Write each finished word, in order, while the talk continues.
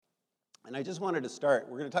And I just wanted to start.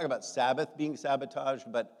 We're going to talk about Sabbath being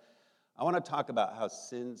sabotaged, but I want to talk about how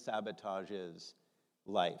sin sabotages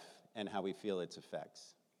life and how we feel its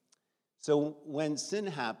effects. So when sin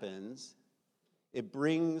happens, it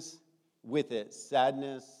brings with it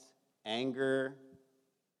sadness, anger,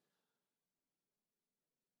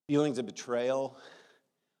 feelings of betrayal,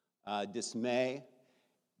 dismay,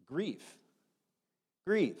 grief.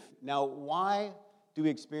 Grief. Now, why do we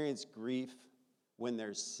experience grief when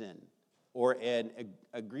there's sin? Or an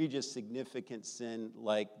egregious, significant sin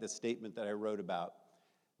like the statement that I wrote about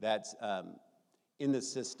that's in the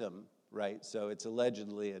system, right? So it's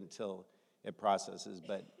allegedly until it processes.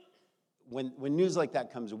 But when news like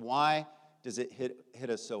that comes, why does it hit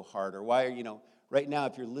us so hard? Or why, right now,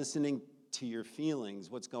 if you're listening to your feelings,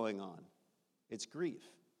 what's going on? It's grief.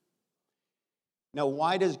 Now,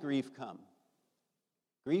 why does grief come?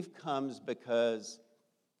 Grief comes because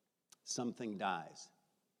something dies.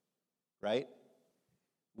 Right?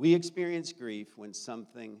 We experience grief when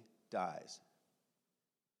something dies.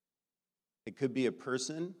 It could be a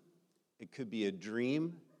person, it could be a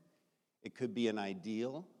dream, it could be an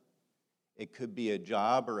ideal, it could be a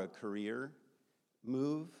job or a career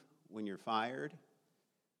move when you're fired.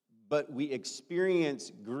 But we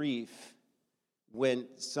experience grief when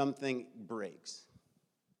something breaks.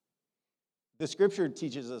 The scripture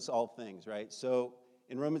teaches us all things, right? So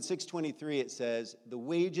in Romans 6:23, it says, the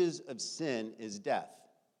wages of sin is death.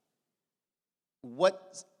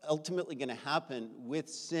 What's ultimately going to happen with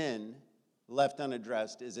sin left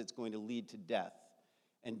unaddressed is it's going to lead to death.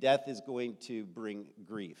 And death is going to bring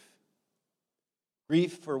grief.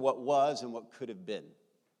 Grief for what was and what could have been.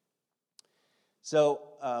 So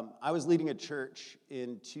I was leading a church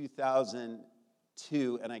in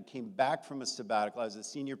 2002, and I came back from a sabbatical. I was a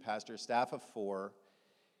senior pastor, staff of 4.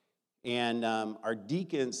 And our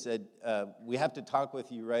deacon said, we have to talk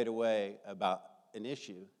with you right away about an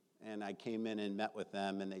issue. And I came in and met with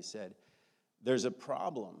them, and they said, there's a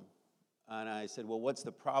problem. And I said, well, what's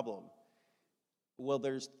the problem? Well,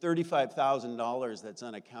 there's $35,000 that's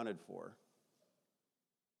unaccounted for.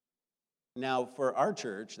 Now, for our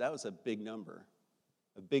church, that was a big number.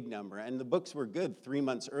 And the books were good 3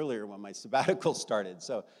 months earlier when my sabbatical started.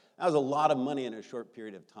 So that was a lot of money in a short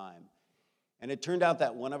period of time. And it turned out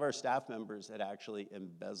that one of our staff members had actually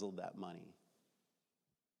embezzled that money.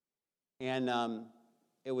 And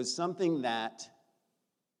it was something that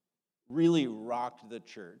really rocked the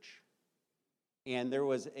church. And there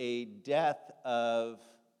was a death of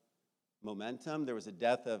momentum. There was a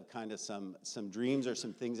death of kind of some dreams or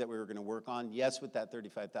some things that we were going to work on. Yes, with that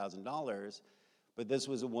 $35,000. But this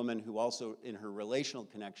was a woman who also, in her relational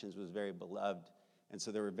connections, was very beloved. And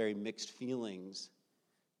so there were very mixed feelings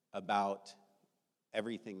about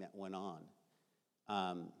everything that went on.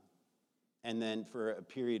 And then for a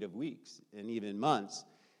period of weeks and even months,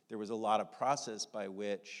 there was a lot of process by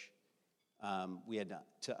which we had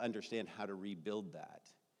to understand how to rebuild that.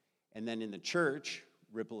 And then in the church,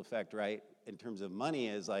 ripple effect, right, in terms of money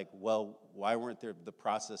is like, well, why weren't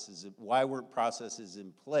processes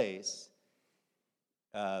in place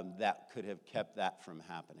that could have kept that from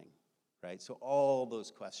happening, right? So all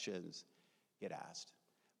those questions get asked.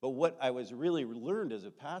 But what I was really learned as a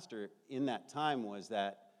pastor in that time was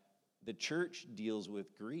that the church deals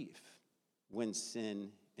with grief when sin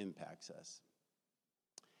impacts us.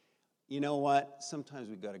 You know what? Sometimes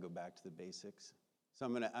we've got to go back to the basics. So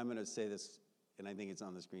I'm gonna say this, and I think it's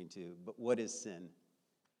on the screen too. But what is sin?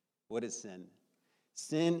 What is sin?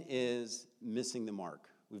 Sin is missing the mark.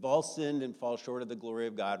 We've all sinned and fall short of the glory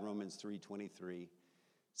of God, Romans 3:23.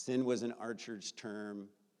 Sin was an archer's term.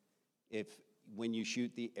 When you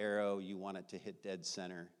shoot the arrow, you want it to hit dead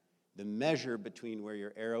center. The measure between where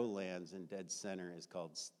your arrow lands and dead center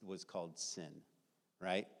was called sin,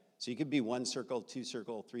 right? So you could be 1 circle, 2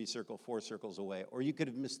 circle, 3 circle, 4 circles away, or you could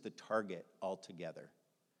have missed the target altogether.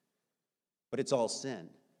 But it's all sin.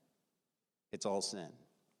 It's all sin.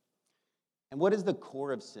 And what is the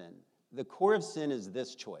core of sin? The core of sin is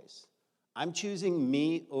this choice. I'm choosing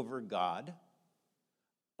me over God,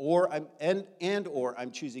 or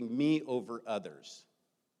I'm choosing me over others.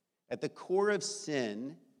 At the core of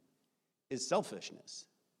sin is selfishness.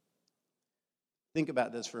 Think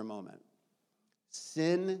about this for a moment.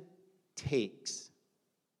 Sin takes,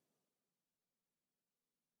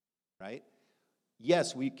 right?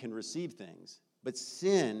 Yes, we can receive things, but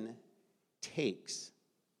sin takes.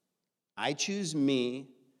 I choose me,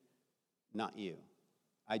 not you.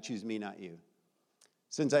 I choose me, not you.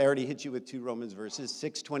 Since I already hit you with 2 Romans verses,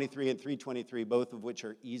 6:23 and 3:23, both of which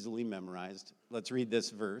are easily memorized, let's read this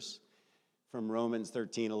verse. from Romans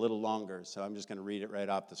 13, a little longer, so I'm just going to read it right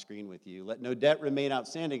off the screen with you. Let no debt remain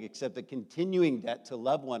outstanding except the continuing debt to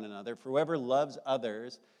love one another. For whoever loves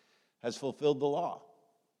others has fulfilled the law.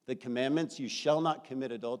 The commandments, you shall not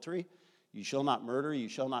commit adultery, you shall not murder, you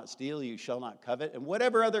shall not steal, you shall not covet, and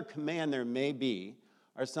whatever other command there may be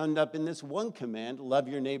are summed up in this one command: love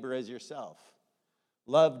your neighbor as yourself.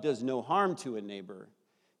 Love does no harm to a neighbor.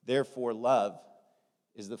 Therefore, love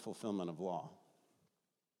is the fulfillment of law.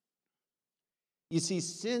 You see,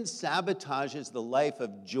 sin sabotages the life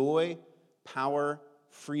of joy, power,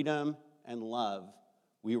 freedom, and love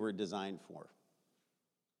we were designed for.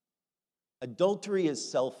 Adultery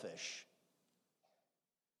is selfish.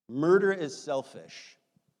 Murder is selfish.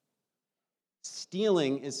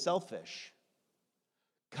 Stealing is selfish.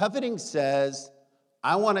 Coveting says,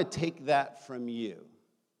 I want to take that from you.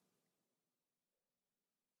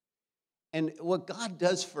 And what God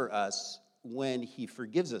does for us when he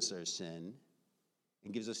forgives us our sin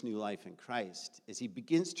and gives us new life in Christ is he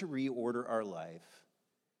begins to reorder our life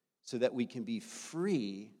so that we can be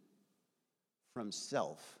free from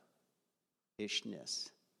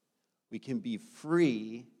selfishness. We can be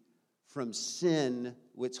free from sin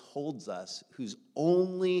which holds us, whose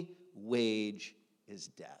only wage is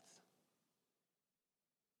death.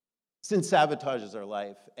 Sin sabotages our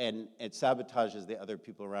life, and it sabotages the other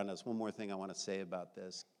people around us. One more thing I want to say about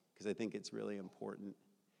this, because I think it's really important.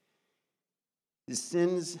 The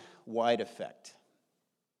sin's wide effect.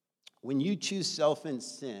 When you choose self in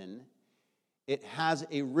sin, it has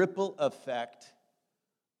a ripple effect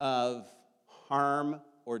of harm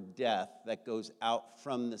or death that goes out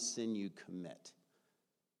from the sin you commit.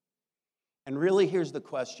 And really, here's the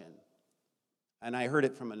question. And I heard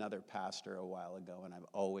it from another pastor a while ago, and I've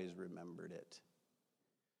always remembered it.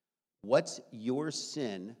 What's your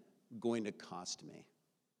sin going to cost me?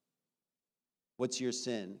 What's your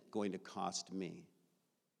sin going to cost me?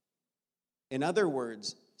 In other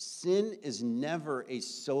words, sin is never a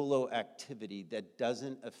solo activity that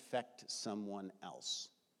doesn't affect someone else.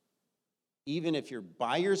 Even if you're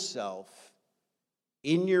by yourself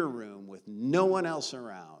in your room with no one else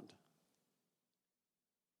around.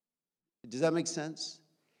 Does that make sense?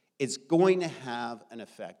 It's going to have an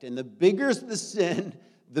effect. And the bigger the sin,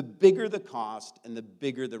 the bigger the cost, and the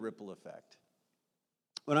bigger the ripple effect.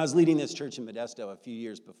 When I was leading this church in Modesto a few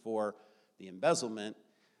years before the embezzlement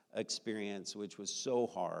experience, which was so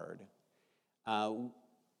hard,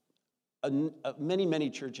 many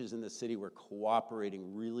churches in the city were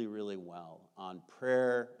cooperating really, really well on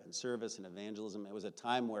prayer and service and evangelism. It was a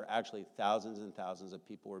time where actually thousands and thousands of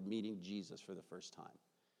people were meeting Jesus for the first time.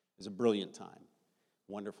 It was a brilliant time,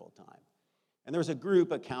 wonderful time. And there was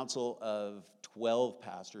a council of 12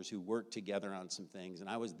 pastors who worked together on some things, and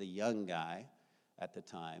I was the young guy at the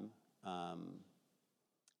time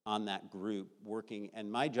on that group working,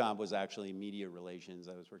 and my job was actually media relations.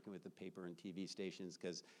 I was working with the paper and TV stations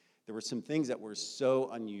because there were some things that were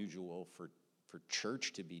so unusual for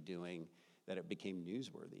church to be doing that it became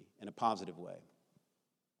newsworthy in a positive way.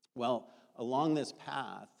 Well, along this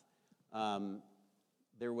path,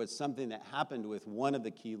 there was something that happened with one of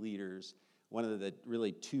the key leaders, one of the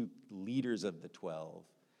really two leaders of the 12,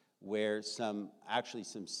 where some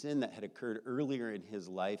sin that had occurred earlier in his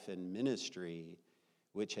life and ministry,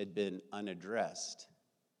 which had been unaddressed,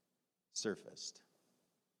 surfaced.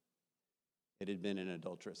 It had been an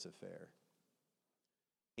adulterous affair.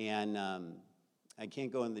 And I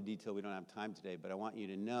can't go into the detail, we don't have time today, but I want you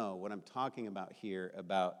to know what I'm talking about here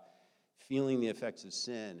about feeling the effects of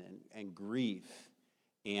sin and grief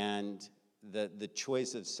and the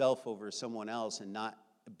choice of self over someone else and not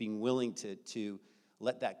being willing to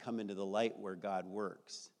let that come into the light where God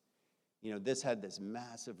works. You know, this had this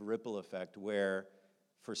massive ripple effect where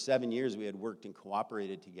for 7 years we had worked and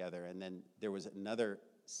cooperated together, and then there was another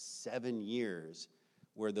 7 years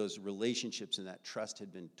where those relationships and that trust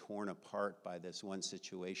had been torn apart by this one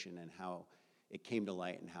situation and how it came to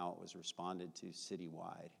light and how it was responded to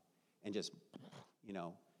citywide, and just,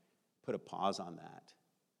 put a pause on that.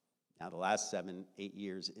 Now, the last 7-8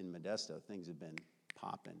 years in Modesto, things have been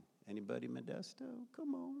popping. Anybody Modesto?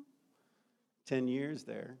 Come on. 10 years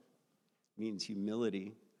there means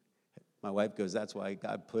humility. My wife goes, that's why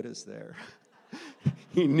God put us there.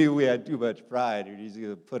 He knew we had too much pride, and he's going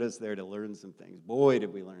to put us there to learn some things. Boy,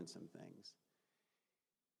 did we learn some things.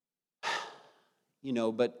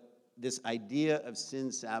 But this idea of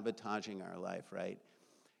sin sabotaging our life, right?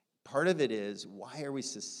 Part of it is, why are we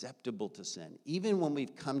susceptible to sin? Even when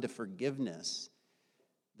we've come to forgiveness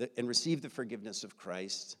and receive the forgiveness of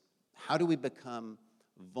Christ, how do we become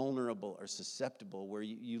vulnerable or susceptible where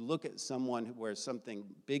you look at someone where something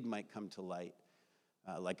big might come to light,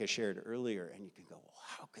 like I shared earlier, and you can go, well,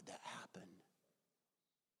 how could that happen?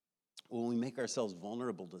 Well, we make ourselves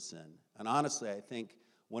vulnerable to sin. And honestly, I think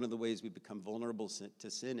one of the ways we become vulnerable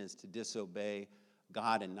to sin is to disobey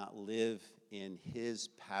God and not live in his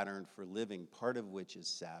pattern for living, part of which is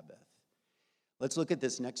Sabbath. Let's look at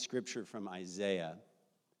this next scripture from Isaiah.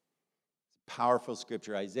 It's a powerful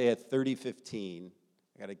scripture, Isaiah 30:15.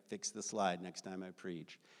 I got to fix the slide next time I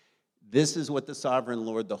preach. This is what the sovereign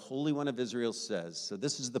Lord, the Holy One of Israel, says. So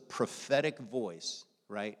this is the prophetic voice,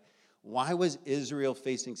 right? Why was Israel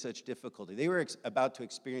facing such difficulty? They were about to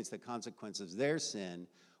experience the consequences of their sin,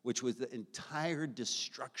 which was the entire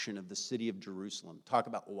destruction of the city of Jerusalem. Talk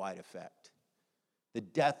about wide effect. The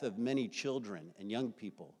death of many children and young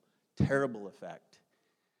people, terrible effect.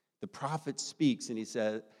 The prophet speaks and he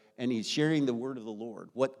says, and he's sharing the word of the Lord,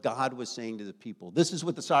 what God was saying to the people. This is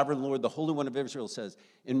what the sovereign Lord, the Holy One of Israel, says.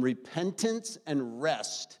 In repentance and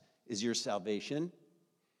rest is your salvation.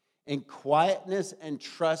 In quietness and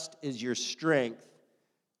trust is your strength.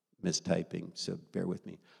 Mistyping, so bear with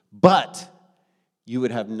me. But you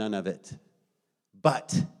would have none of it.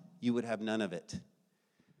 But you would have none of it.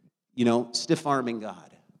 You know, stiff-arming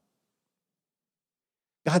God.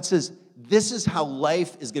 God says, this is how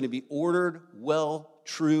life is going to be ordered, well,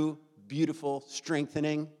 true, beautiful,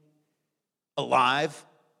 strengthening, alive.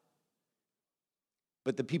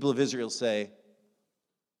 But the people of Israel say,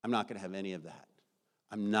 I'm not going to have any of that.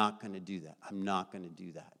 I'm not going to do that. I'm not going to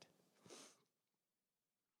do that.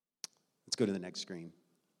 Let's go to the next screen.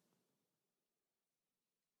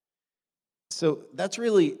 So that's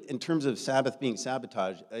really, in terms of Sabbath being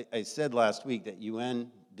sabotaged, I said last week that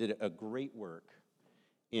UN did a great work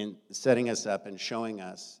in setting us up and showing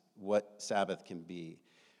us what Sabbath can be.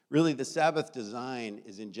 Really, the Sabbath design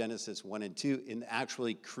is in Genesis 1 and 2 in the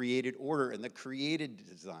actually created order and the created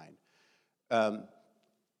design.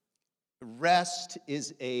 Rest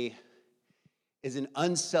is an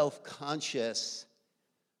unself-conscious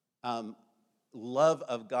love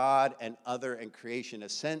of God and other and creation, a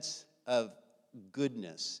sense of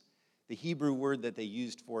goodness. The Hebrew word that they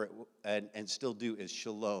used for it and still do is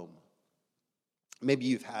shalom. Maybe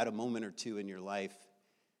you've had a moment or two in your life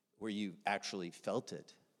where you actually felt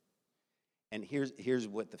it. And here's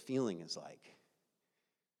what the feeling is like.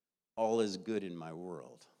 All is good in my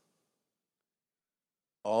world.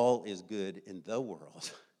 All is good in the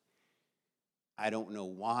world. I don't know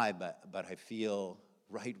why, but I feel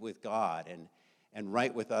right with God and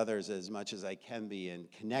right with others as much as I can be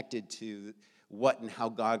and connected to what and how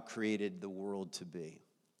God created the world to be.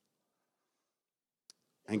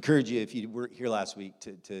 I encourage you, if you weren't here last week,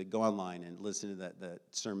 to go online and listen to that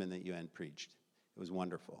sermon that UN preached. It was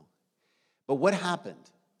wonderful. But what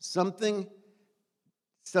happened? Something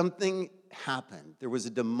happened. There was a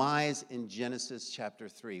demise in Genesis chapter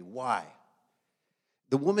 3. Why?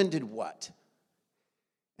 The woman did what?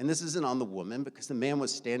 And this isn't on the woman because the man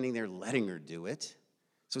was standing there letting her do it.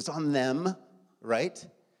 So it's on them, right?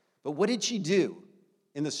 But what did she do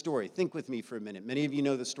in the story? Think with me for a minute. Many of you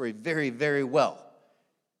know the story very, very well.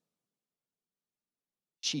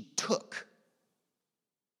 She took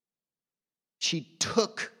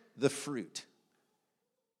the fruit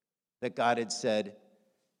that God had said,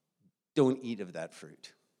 don't eat of that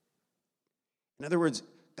fruit. In other words,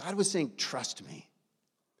 God was saying, trust me.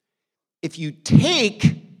 If you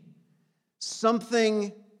take,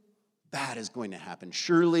 something bad is going to happen.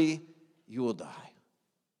 Surely you will die.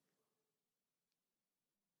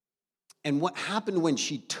 And what happened when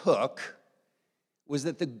she took was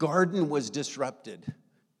that the garden was disrupted.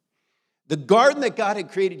 The garden that God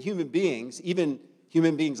had created human beings, even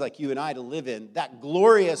human beings like you and I, to live in, that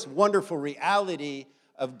glorious, wonderful reality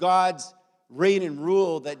of God's reign and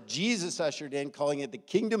rule that Jesus ushered in, calling it the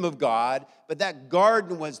kingdom of God, but that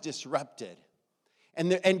garden was disrupted.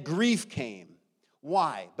 And grief came.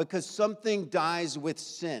 Why? Because something dies with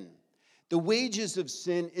sin. The wages of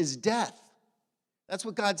sin is death. That's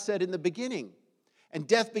what God said in the beginning. And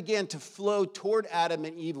death began to flow toward Adam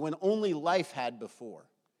and Eve when only life had before.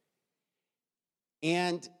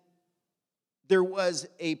 And there was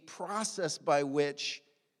a process by which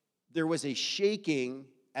there was a shaking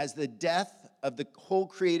as the death of the whole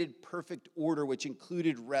created perfect order, which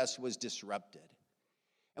included rest, was disrupted.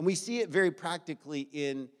 And we see it very practically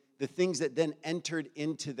in the things that then entered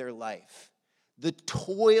into their life. The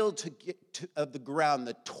toil of the ground,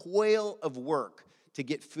 the toil of work to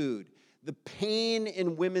get food, the pain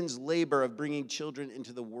in women's labor of bringing children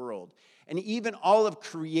into the world, and even all of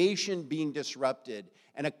creation being disrupted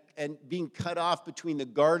and being cut off between the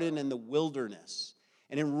garden and the wilderness.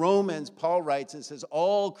 And in Romans, Paul writes and says,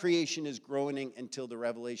 all creation is groaning until the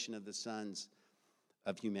revelation of the sons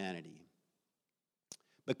of humanity.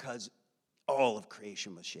 because all of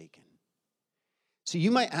creation was shaken. So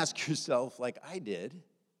you might ask yourself, like I did,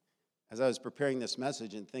 as I was preparing this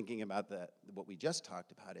message and thinking about what we just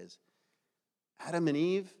talked about, is Adam and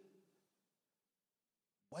Eve,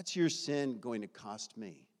 what's your sin going to cost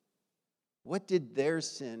me? What did their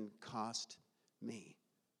sin cost me?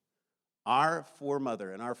 Our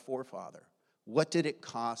foremother and our forefather, what did it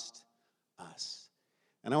cost us?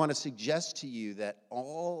 And I want to suggest to you that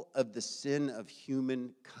all of the sin of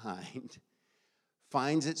humankind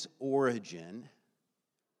finds its origin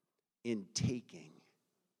in taking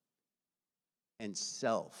and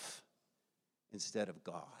self instead of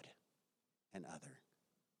God and other.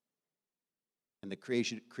 And the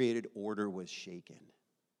created order was shaken.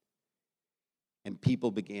 And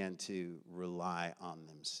people began to rely on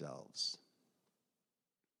themselves.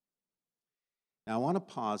 Now I want to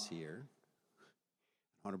pause here.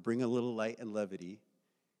 I want to bring a little light and levity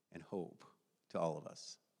and hope to all of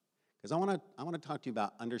us. Because I want to talk to you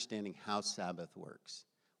about understanding how Sabbath works.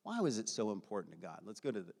 Why was it so important to God? Let's go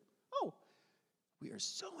to we are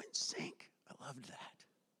so in sync. I loved that.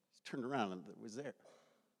 Just turned around and it was there.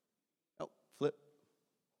 Oh, flip.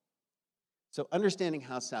 So understanding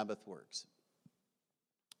how Sabbath works.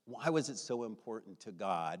 Why was it so important to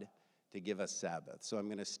God to give us Sabbath? So I'm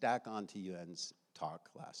going to stack on to Yuen's talk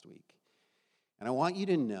last week. And I want you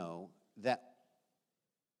to know that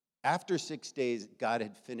after 6 days, God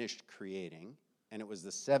had finished creating, and it was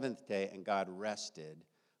the seventh day, and God rested.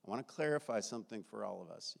 I want to clarify something for all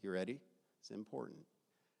of us. You ready? It's important.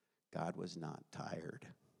 God was not tired.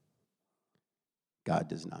 God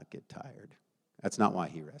does not get tired. That's not why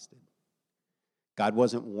he rested. God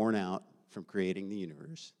wasn't worn out from creating the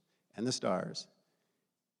universe and the stars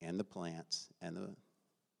and the plants and the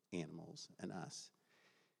animals and us.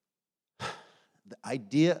 The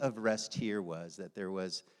idea of rest here was that there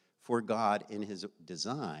was, for God in his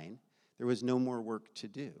design, there was no more work to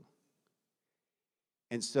do.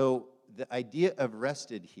 And so the idea of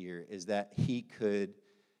rested here is that he could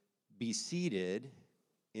be seated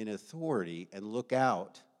in authority and look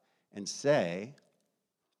out and say,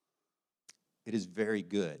 it is very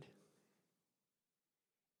good.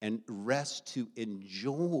 And rest to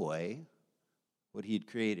enjoy what he had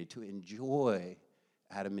created, to enjoy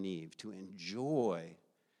Adam and Eve, to enjoy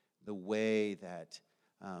the way that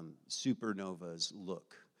supernovas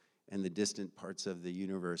look in the distant parts of the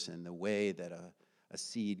universe and the way that a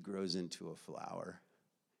seed grows into a flower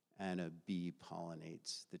and a bee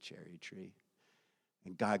pollinates the cherry tree.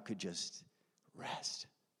 And God could just rest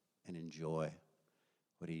and enjoy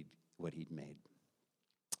what he'd made.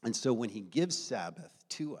 And so when he gives Sabbath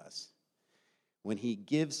to us, when he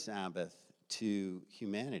gives Sabbath to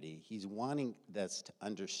humanity, he's wanting us to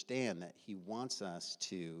understand that he wants us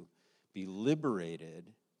to be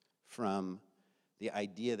liberated from the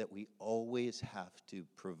idea that we always have to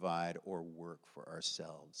provide or work for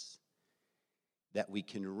ourselves, that we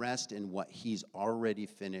can rest in what he's already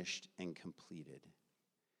finished and completed.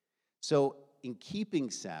 So in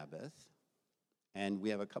keeping Sabbath, and we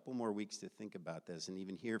have a couple more weeks to think about this and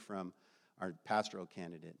even hear from our pastoral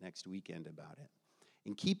candidate next weekend about it.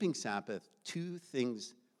 In keeping Sabbath,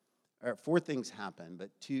 four things happen, but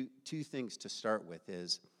two things to start with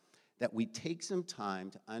is that we take some time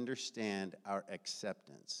to understand our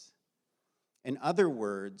acceptance. In other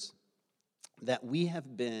words, that we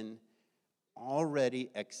have been already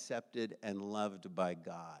accepted and loved by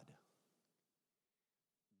God.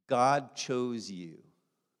 God chose you.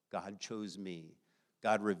 God chose me.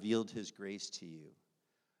 God revealed his grace to you.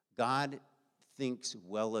 God thinks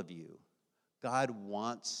well of you. God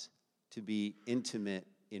wants to be intimate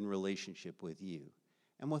in relationship with you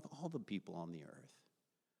and with all the people on the earth.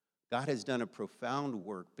 God has done a profound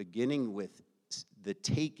work, beginning with the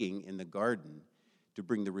taking in the garden to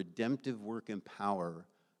bring the redemptive work and power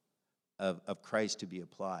of Christ to be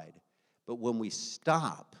applied. But when we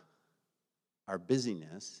stop our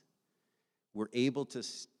busyness, we're able to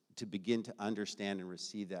begin to understand and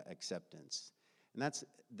receive that acceptance. And that's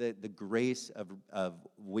the grace of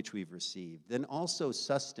which we've received. Then also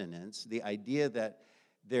sustenance, the idea that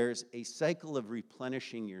there's a cycle of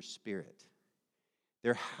replenishing your spirit.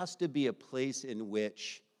 There has to be a place in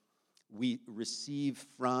which we receive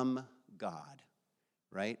from God,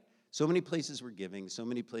 right? So many places we're giving, so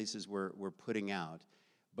many places we're putting out,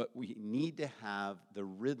 but we need to have the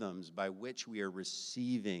rhythms by which we are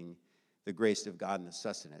receiving the grace of God and the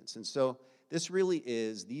sustenance. And so this really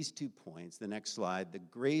is, these 2 points, the next slide, the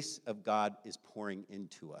grace of God is pouring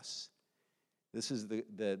into us. This is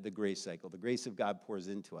the grace cycle. The grace of God pours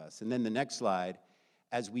into us. And then the next slide,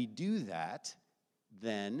 as we do that,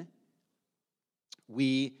 then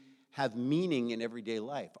we have meaning in everyday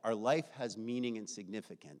life. Our life has meaning and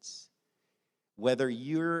significance. Whether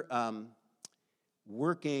you're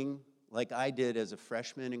working like I did as a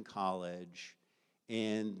freshman in college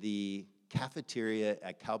in the cafeteria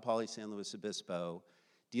at Cal Poly San Luis Obispo,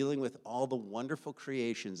 dealing with all the wonderful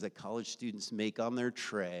creations that college students make on their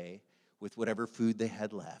tray with whatever food they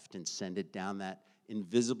had left and send it down that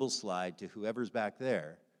invisible slide to whoever's back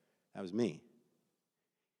there, that was me.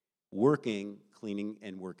 Working, cleaning,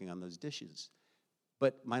 and working on those dishes.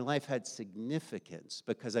 But my life had significance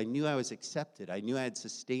because I knew I was accepted. I knew I had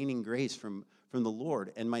sustaining grace from the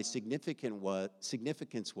Lord. And my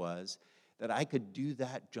significance was that I could do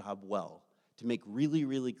that job well, to make really,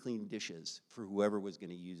 really clean dishes for whoever was going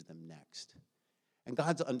to use them next. And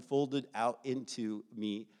God's unfolded out into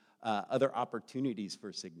me other opportunities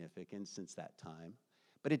for significance since that time.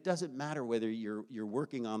 But it doesn't matter whether you're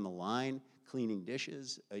working on the line, cleaning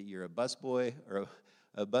dishes, you're a busboy or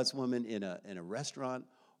a buswoman in a restaurant,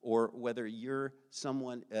 or whether you're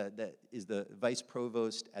someone that is the vice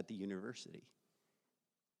provost at the university.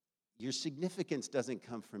 Your significance doesn't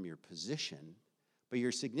come from your position, but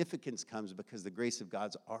your significance comes because the grace of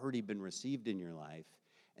God's already been received in your life,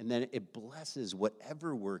 and then it blesses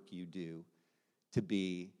whatever work you do to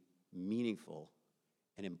be meaningful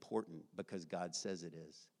and important because God says it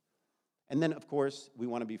is. And then, of course, we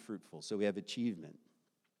want to be fruitful, so we have achievement.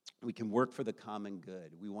 We can work for the common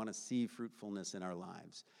good. We want to see fruitfulness in our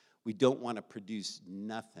lives. We don't want to produce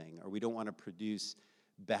nothing, or we don't want to produce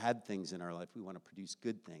bad things in our life. We want to produce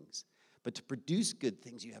good things. But to produce good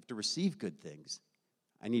things, you have to receive good things.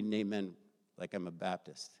 I need an amen like I'm a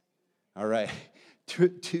Baptist. All right.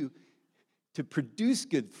 To produce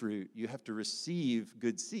good fruit, you have to receive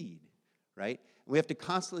good seed, right? We have to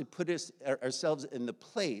constantly put ourselves in the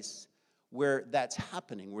place where that's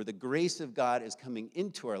happening, where the grace of God is coming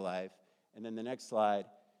into our life. And then the next slide,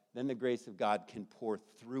 then the grace of God can pour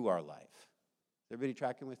through our life. Is everybody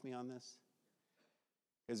tracking with me on this?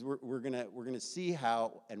 Because we're gonna see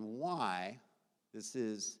how and why this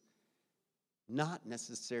is not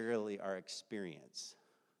necessarily our experience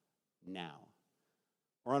now,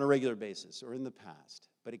 or on a regular basis, or in the past,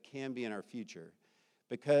 but it can be in our future.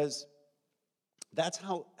 Because that's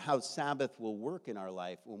how Sabbath will work in our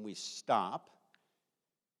life when we stop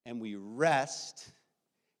and we rest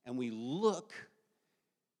and we look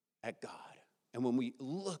at God, and when we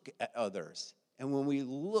look at others, and when we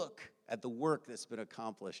look at the work that's been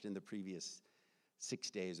accomplished in the previous 6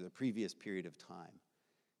 days or the previous period of time,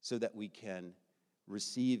 so that we can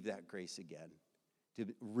receive that grace again, to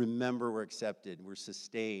remember we're accepted, we're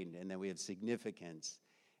sustained, and that we have significance.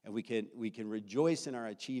 And we can rejoice in our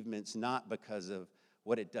achievements, not because of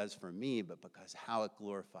what it does for me, but because how it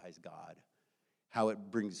glorifies God, how it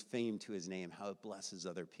brings fame to his name, how it blesses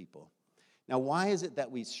other people. Now, why is it that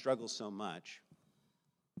we struggle so much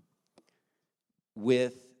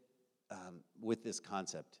with this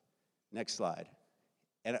concept? Next slide.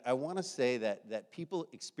 And I want to say that people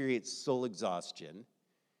experience soul exhaustion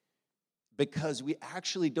because we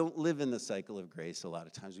actually don't live in the cycle of grace a lot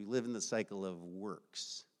of times. We live in the cycle of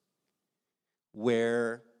works,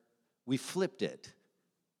 where we flipped it,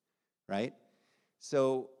 right?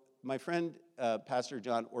 So my friend, Pastor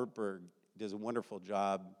John Ortberg, does a wonderful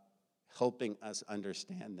job helping us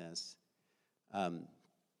understand this,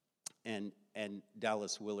 and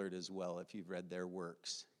Dallas Willard as well, if you've read their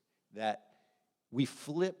works, that we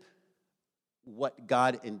flip what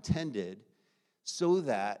God intended so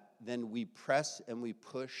that then we press and we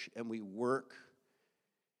push and we work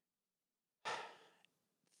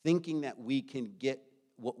thinking that we can get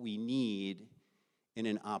what we need in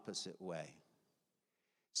an opposite way.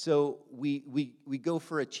 So we go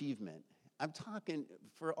for achievement. I'm talking,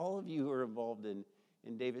 for all of you who are involved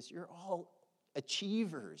in Davis, you're all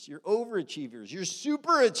achievers. You're overachievers. You're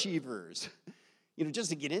super achievers, just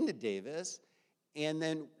to get into Davis. And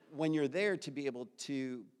then when you're there, to be able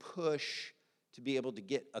to push, to be able to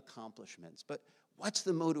get accomplishments. But what's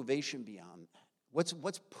the motivation beyond that?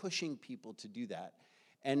 What's pushing people to do that?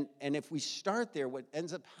 And if we start there, what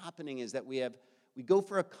ends up happening is that we go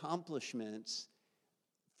for accomplishments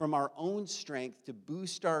from our own strength to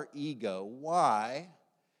boost our ego. Why?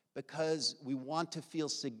 Because we want to feel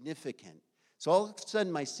significant. So all of a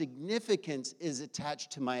sudden, my significance is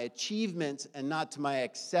attached to my achievements and not to my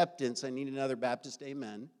acceptance. I need another Baptist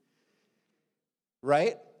amen.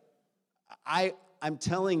 Right? I'm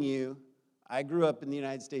telling you, I grew up in the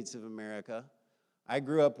United States of America. I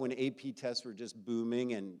grew up when AP tests were just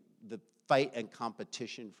booming and the fight and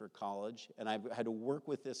competition for college, and I've had to work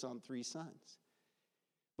with this on 3 sons.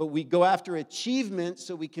 But we go after achievement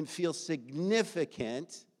so we can feel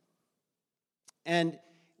significant, and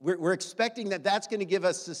we're expecting that that's going to give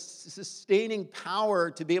us sustaining power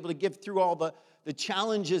to be able to get through all the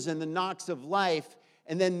challenges and the knocks of life.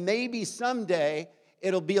 And then maybe someday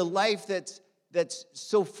it'll be a life that's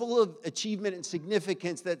so full of achievement and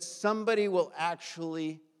significance that somebody will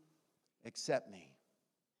actually accept me.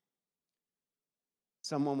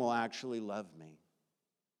 Someone will actually love me.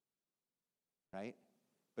 Right?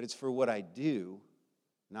 But it's for what I do,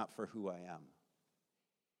 not for who I am.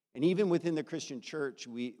 And even within the Christian church,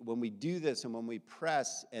 when we do this and when we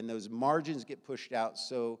press and those margins get pushed out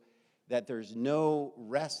so that there's no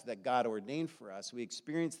rest that God ordained for us, we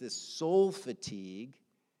experience this soul fatigue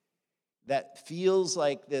that feels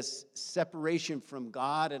like this separation from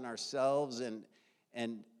God and ourselves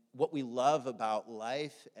and what we love about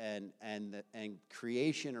life and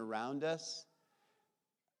creation around us.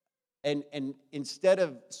 And instead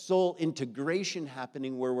of soul integration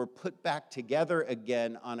happening where we're put back together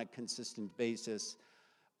again on a consistent basis,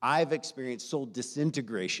 I've experienced soul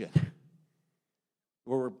disintegration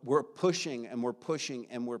where we're pushing and we're pushing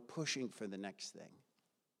and we're pushing for the next thing.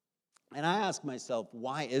 And I ask myself,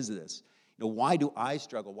 why is this? Why do I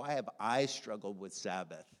struggle? Why have I struggled with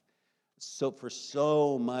Sabbath for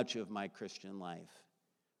so much of my Christian life?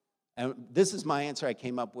 And this is my answer I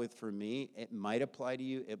came up with for me. It might apply to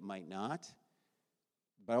you, it might not.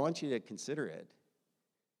 But I want you to consider it.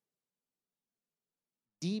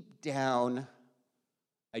 Deep down,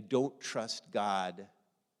 I don't trust God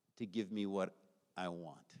to give me what I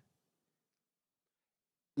want.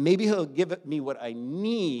 Maybe he'll give me what I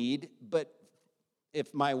need, but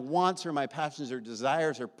if my wants or my passions or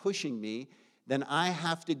desires are pushing me, then I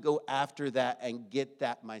have to go after that and get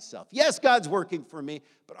that myself. Yes, God's working for me,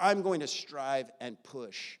 but I'm going to strive and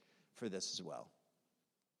push for this as well.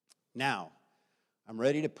 Now, I'm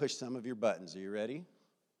ready to push some of your buttons. Are you ready?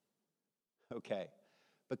 Okay.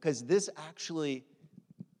 Because this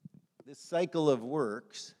cycle of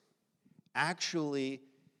works actually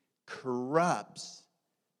corrupts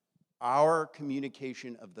our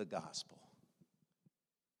communication of the gospel.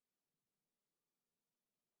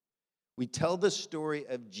 We tell the story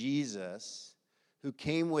of Jesus who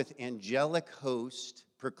came with angelic hosts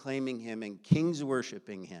proclaiming him and kings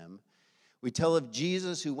worshiping him. We tell of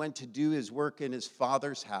Jesus who went to do his work in his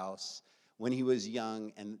Father's house when he was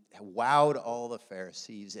young and wowed all the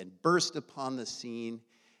Pharisees and burst upon the scene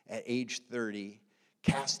at age 30,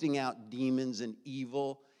 casting out demons and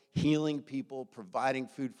evil, healing people, providing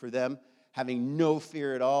food for them, having no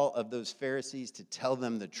fear at all of those Pharisees to tell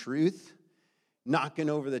them the truth, knocking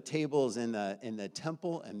over the tables in the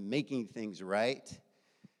temple and making things right,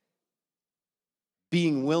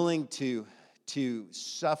 being willing to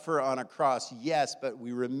suffer on a cross, yes, but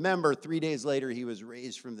we remember 3 days later he was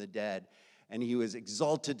raised from the dead and he was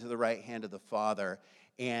exalted to the right hand of the Father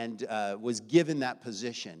and was given that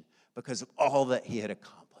position because of all that he had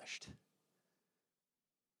accomplished.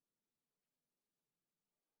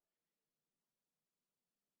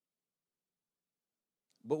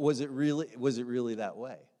 But was it really that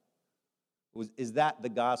way? Is that the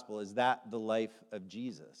gospel? Is that the life of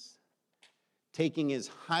Jesus? Taking his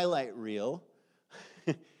highlight reel,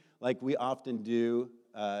 like we often do,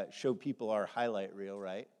 show people our highlight reel,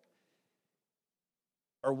 right?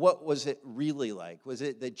 Or what was it really like? Was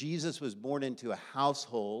it that Jesus was born into a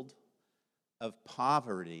household of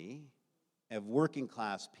poverty, of working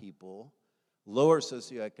class people, lower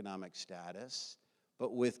socioeconomic status,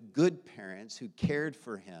 but with good parents who cared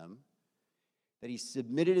for him, that he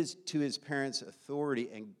submitted to his parents' authority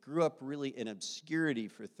and grew up really in obscurity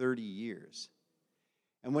for 30 years.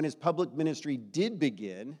 And when his public ministry did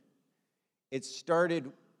begin, it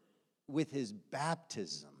started with his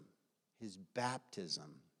baptism.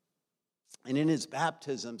 And in his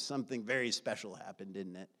baptism, something very special happened,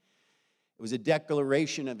 didn't it? It was a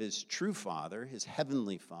declaration of his true father, his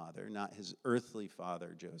heavenly father, not his earthly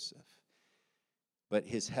father, Joseph, but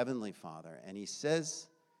his heavenly Father. And he says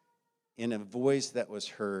in a voice that was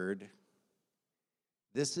heard,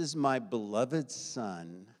 "This is my beloved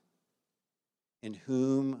Son, in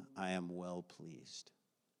whom I am well pleased."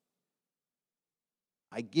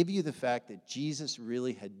 I give you the fact that Jesus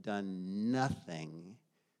really had done nothing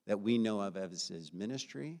that we know of as his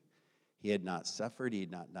ministry. He had not suffered. He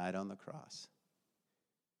had not died on the cross.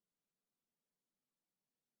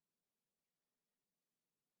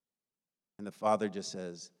 And the Father just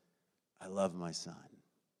says, I love my Son.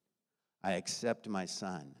 I accept my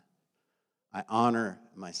Son. I honor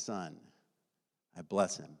my Son. I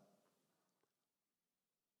bless him.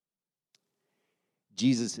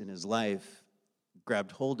 Jesus in his life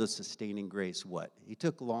grabbed hold of sustaining grace. What? He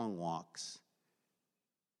took long walks.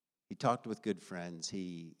 He talked with good friends.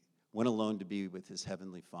 He went alone to be with his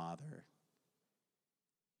heavenly Father.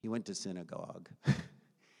 He went to synagogue.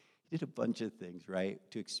 He did a bunch of things, right,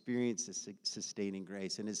 to experience the sustaining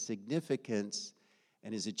grace. And his significance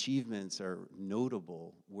and his achievements are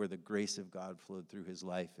notable where the grace of God flowed through his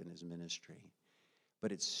life and his ministry.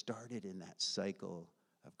 But it started in that cycle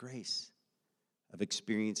of grace, of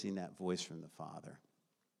experiencing that voice from the Father.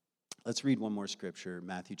 Let's read one more scripture,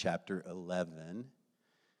 Matthew chapter 11,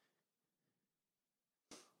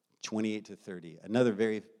 28 to 30. Another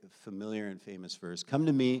very familiar and famous verse. Come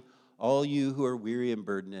to me, all you who are weary and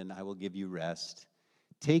burdened, and I will give you rest.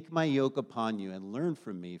 Take my yoke upon you and learn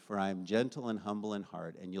from me, for I am gentle and humble in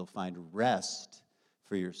heart, and you'll find rest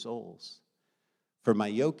for your souls. For my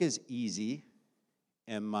yoke is easy,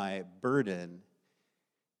 and my burden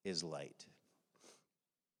is light.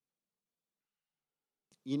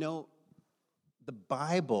 You know, the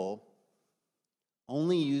Bible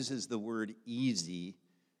only uses the word easy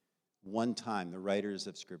one time, the writers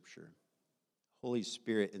of Scripture. Holy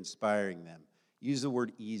Spirit inspiring them. Use the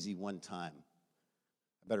word easy one time.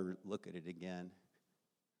 I better look at it again.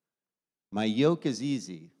 My yoke is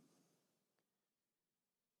easy.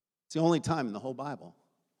 It's the only time in the whole Bible.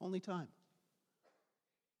 Only time.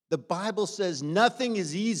 The Bible says nothing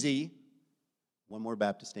is easy. One more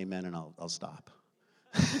Baptist amen and I'll stop.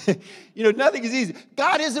 Nothing is easy.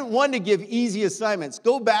 God isn't one to give easy assignments.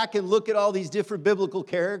 Go back and look at all these different biblical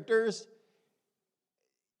characters.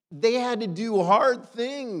 They had to do hard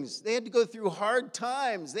things. They had to go through hard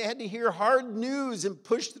times. They had to hear hard news and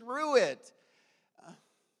push through it.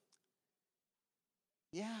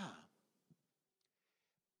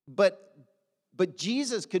 But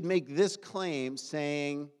Jesus could make this claim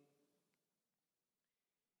saying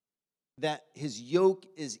that his yoke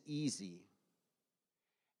is easy.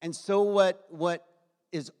 And so what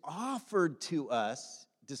is offered to us,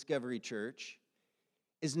 Discovery Church,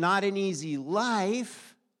 is not an easy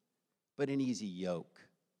life, but an easy yoke.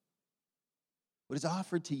 What is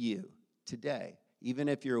offered to you today, even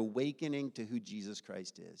if you're awakening to who Jesus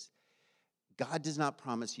Christ is, God does not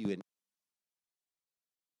promise you an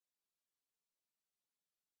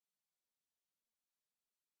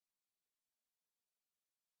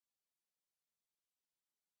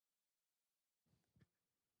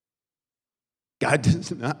God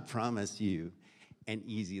does not promise you an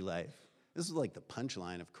easy life. This is like the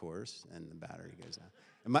punchline, of course, and the battery goes out.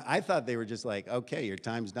 And I thought they were just like, okay, your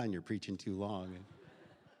time's done, you're preaching too long.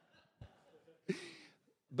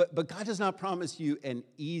 But God does not promise you an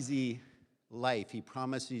easy life. He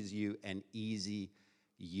promises you an easy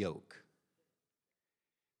yoke.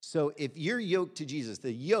 So if you're yoked to Jesus,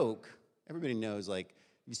 the yoke, everybody knows, like,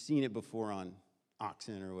 you've seen it before on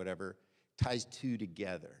oxen or whatever, ties two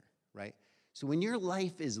together, right? So when your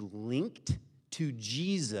life is linked to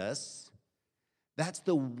Jesus, that's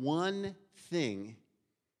the one thing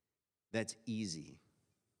that's easy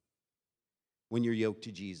when you're yoked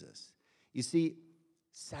to Jesus. You see,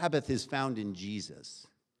 Sabbath is found in Jesus,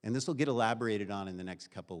 and this will get elaborated on in the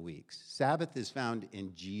next couple weeks. Sabbath is found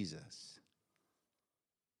in Jesus.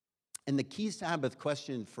 And the key Sabbath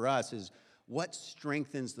question for us is, what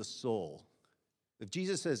strengthens the soul? If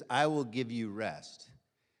Jesus says, I will give you rest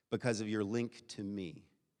because of your link to me,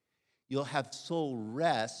 you'll have soul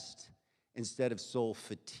rest instead of soul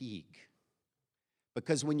fatigue.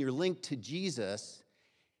 Because when you're linked to Jesus,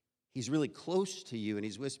 he's really close to you and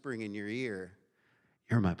he's whispering in your ear,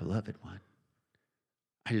 you're my beloved one.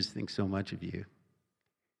 I just think so much of you.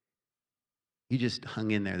 You just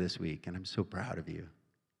hung in there this week and I'm so proud of you.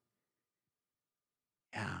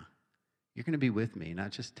 Yeah, you're going to be with me,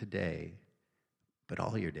 not just today, but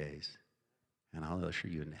all your days. And I'll usher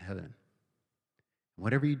you into heaven.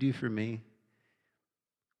 Whatever you do for me,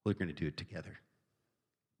 we're going to do it together.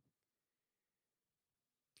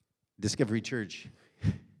 Discovery Church,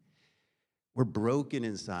 we're broken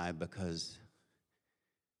inside because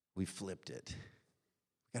we flipped it.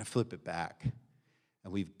 We've got to flip it back.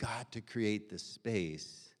 And we've got to create the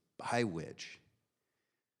space by which,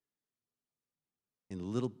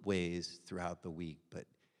 in little ways throughout the week, but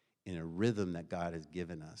in a rhythm that God has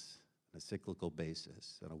given us, on a cyclical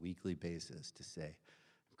basis, on a weekly basis, to say,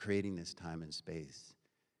 I'm creating this time and space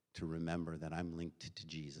to remember that I'm linked to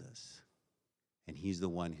Jesus. And he's the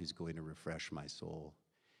one who's going to refresh my soul.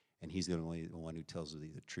 And he's the one who tells me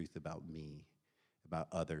the truth about me, about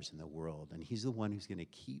others in the world. And he's the one who's going to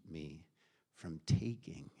keep me from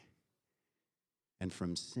taking and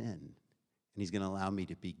from sin. And he's going to allow me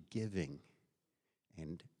to be giving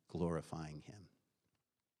and glorifying him.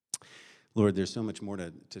 Lord, there's so much more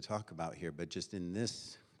to talk about here, but just in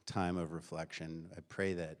this time of reflection, I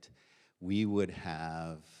pray that we would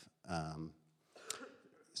have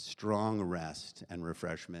strong rest and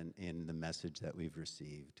refreshment in the message that we've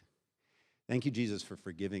received. Thank you, Jesus, for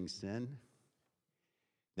forgiving sin.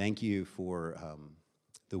 Thank you for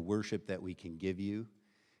the worship that we can give you.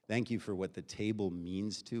 Thank you for what the table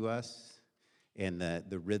means to us and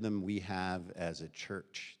the rhythm we have as a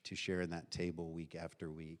church to share in that table week after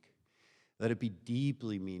week. Let it be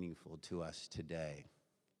deeply meaningful to us today,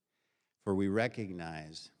 for we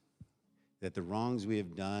recognize that the wrongs we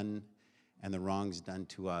have done and the wrongs done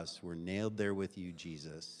to us were nailed there with you,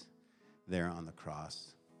 Jesus, there on the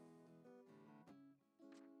cross.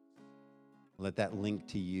 Let that link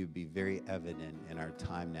to you be very evident in our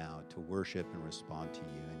time now to worship and respond to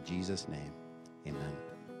you. In Jesus' name, amen.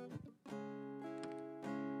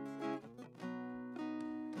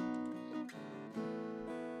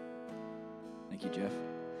 Thank you, Jeff.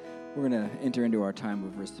 We're going to enter into our time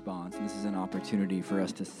of response, and this is an opportunity for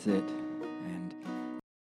us to sit